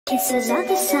Kisses of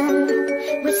the sun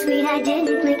were sweet, I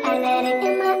didn't blink, I let it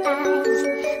in my eyes.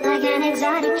 Like an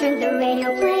exotic drink, the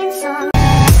radio playing song.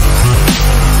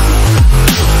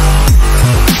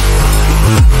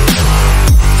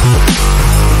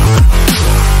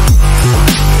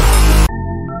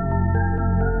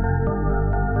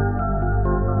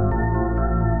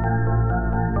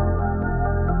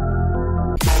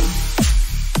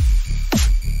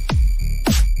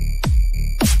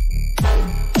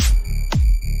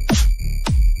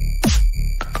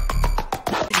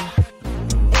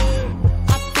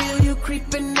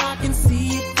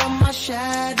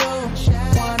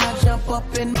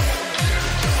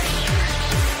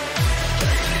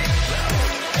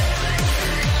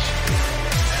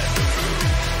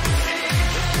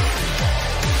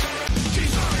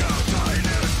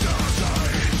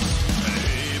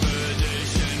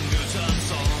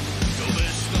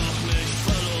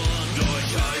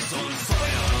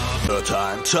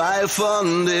 Ein Teil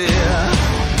von dir. Der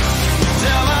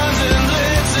Wahnsinn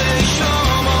dreht sich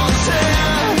uns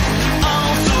her.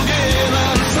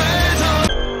 Aufzugeben fällt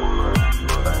uns.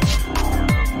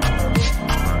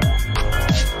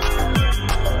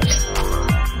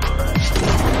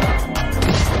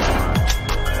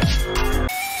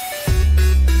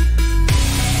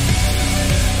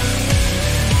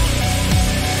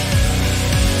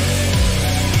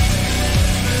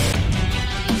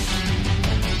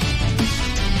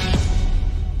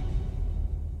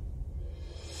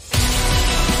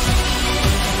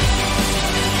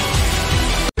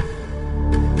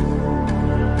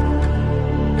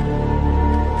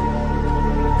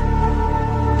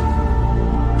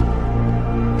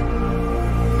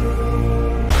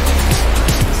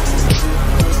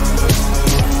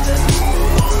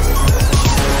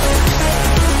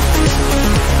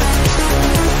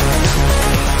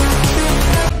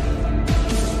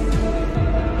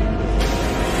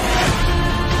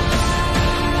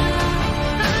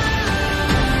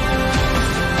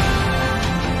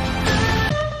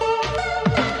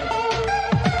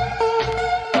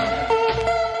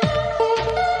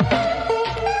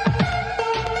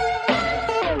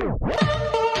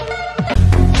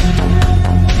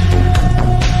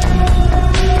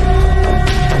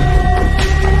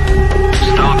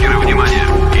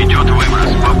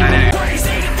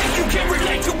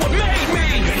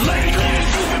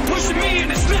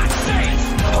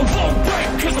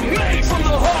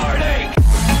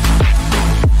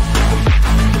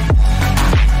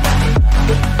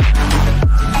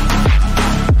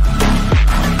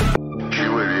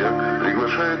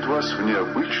 В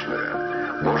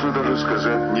необычное, можно даже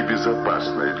сказать,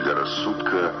 небезопасное для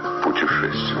рассудка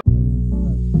путешествие.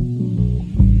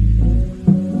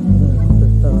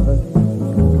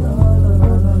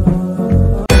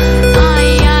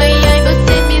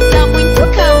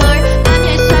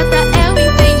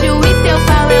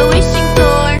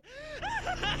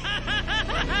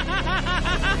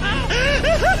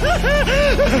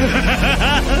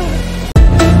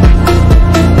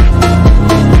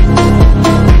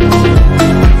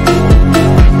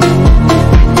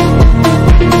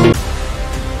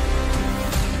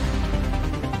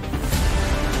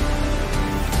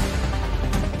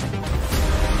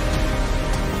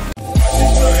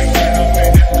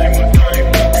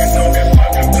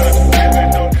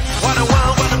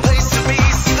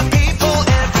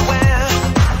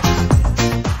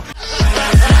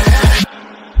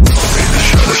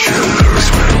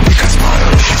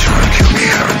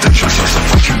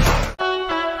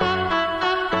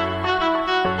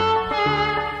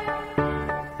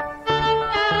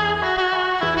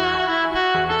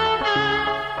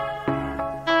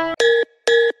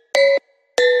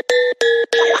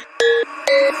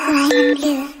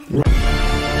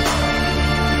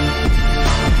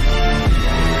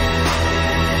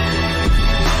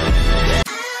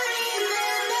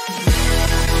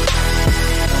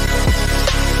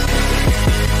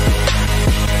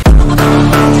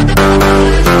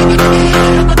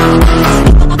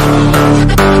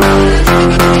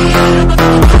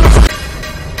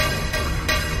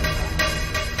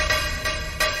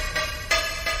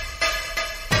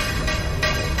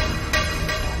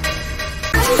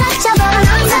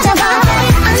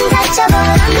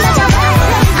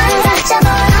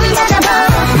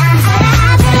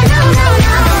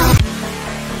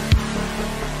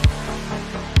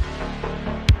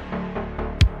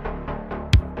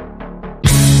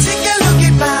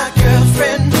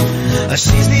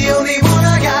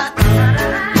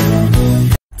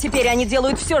 Теперь они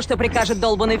делают все, что прикажет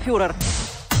долбаный фюрер.